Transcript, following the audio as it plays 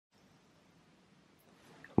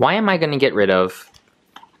Why am I going to get rid of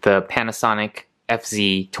the Panasonic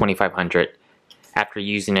FZ2500 after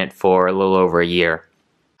using it for a little over a year?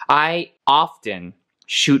 I often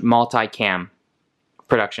shoot multi-cam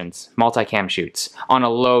productions, multi-cam shoots on a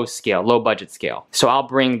low scale, low budget scale. So I'll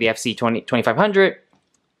bring the FZ2500,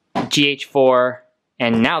 GH4,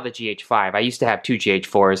 and now the GH5. I used to have two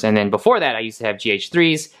GH4s, and then before that I used to have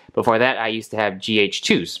GH3s. Before that I used to have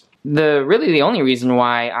GH2s. Really the only reason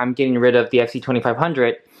why I'm getting rid of the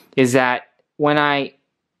FZ2500 is that when I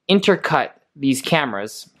intercut these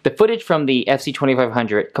cameras, the footage from the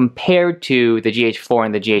FZ2500 compared to the GH4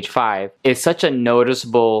 and the GH5 is such a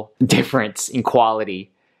noticeable difference in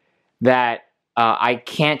quality that I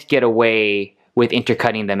can't get away with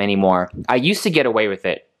intercutting them anymore. I used to get away with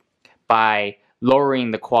it by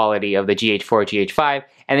lowering the quality of the GH4, GH5,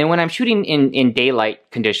 and then when I'm shooting in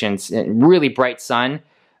daylight conditions, in really bright sun,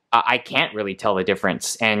 I can't really tell the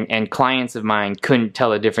difference, and clients of mine couldn't tell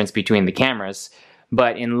the difference between the cameras.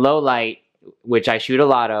 But in low light, which I shoot a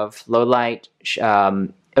lot of, low light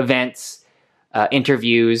events,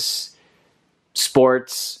 interviews,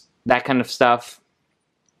 sports, that kind of stuff,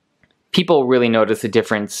 people really notice the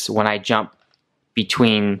difference when I jump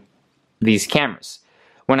between these cameras.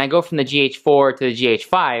 When I go from the GH4 to the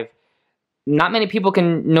GH5, not many people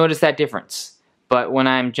can notice that difference. But when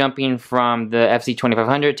I'm jumping from the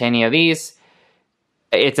FZ2500 to any of these,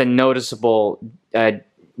 it's a noticeable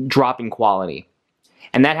drop in quality.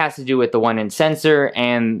 And that has to do with the one-inch sensor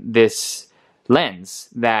and this lens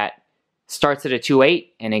that starts at a 2.8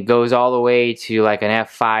 and it goes all the way to like an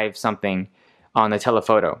f5 something on the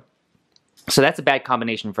telephoto. So that's a bad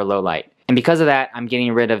combination for low light. And because of that, I'm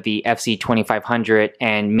getting rid of the FZ2500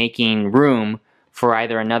 and making room for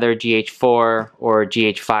either another GH4 or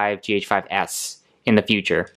GH5, GH5S in the future.